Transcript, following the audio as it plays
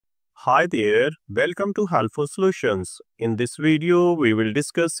Hi there, welcome to Helpful Solutions. In this video, we will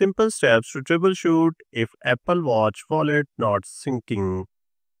discuss simple steps to troubleshoot if Apple Watch wallet not syncing.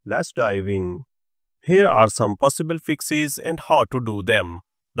 Let's dive in. Here are some possible fixes and how to do them.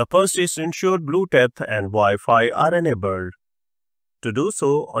 The first is ensure Bluetooth and Wi-Fi are enabled. To do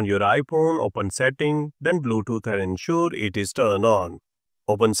so, on your iPhone, open Setting, then Bluetooth and ensure it is turned on.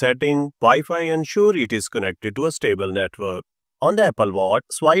 Open Setting, Wi-Fi and ensure it is connected to a stable network. On the Apple Watch,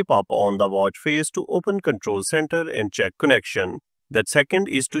 swipe up on the watch face to open Control Center and check connection. The second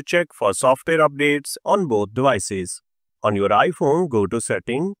is to check for software updates on both devices. On your iPhone, go to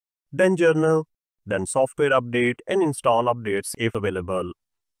Setting, then Journal, then Software Update and install updates if available.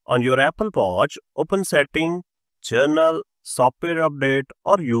 On your Apple Watch, open Setting, Journal, Software Update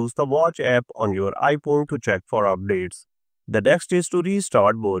or use the Watch app on your iPhone to check for updates. The next is to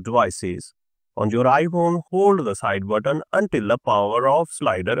restart both devices. On your iPhone, hold the side button until the power off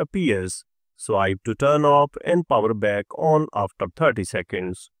slider appears. Swipe to turn off and power back on after 30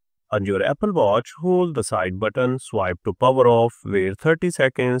 seconds. On your Apple Watch, hold the side button, swipe to power off, wait 30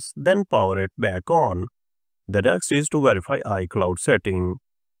 seconds, then power it back on. The next is to verify iCloud setting.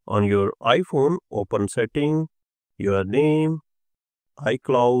 On your iPhone, open Setting, your name,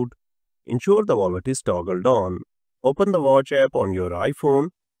 iCloud. Ensure the wallet is toggled on. Open the Watch app on your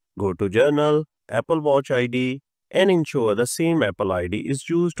iPhone. Go to Journal, Apple Watch ID and ensure the same Apple ID is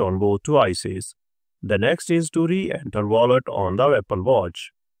used on both devices. The next is to re-enter wallet on the Apple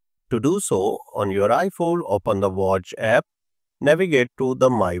Watch. To do so, on your iPhone, open the Watch app, navigate to the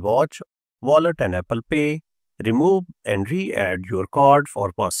My Watch, Wallet and Apple Pay, remove and re-add your card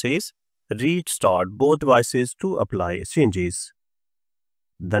for purchase, restart both devices to apply changes.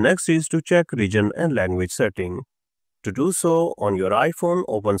 The next is to check region and language setting. To do so, on your iPhone,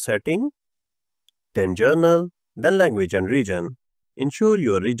 open Setting, then Journal, then Language and Region. Ensure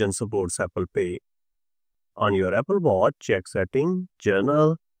your region supports Apple Pay. On your Apple Watch, check Setting,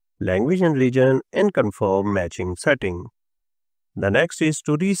 Journal, Language and Region and confirm matching setting. The next is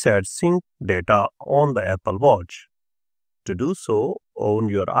to reset sync data on the Apple Watch. To do so, on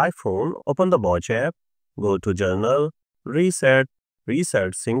your iPhone, open the Watch app, go to Journal, reset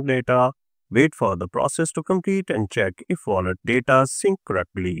sync data. Wait for the process to complete and check if wallet data sync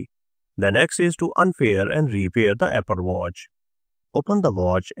correctly. The next is to unpair and repair the Apple Watch. Open the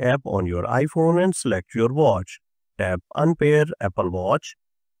Watch app on your iPhone and select your watch. Tap Unpair Apple Watch.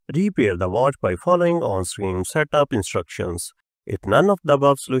 Repair the watch by following on-screen setup instructions. If none of the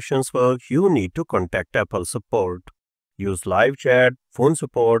above solutions work, you need to contact Apple support. Use live chat, phone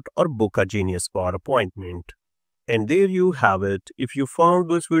support, or book a Genius Bar appointment. And there you have it. If you found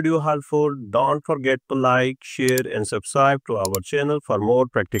this video helpful, don't forget to like, share and subscribe to our channel for more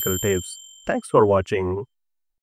practical tips. Thanks for watching.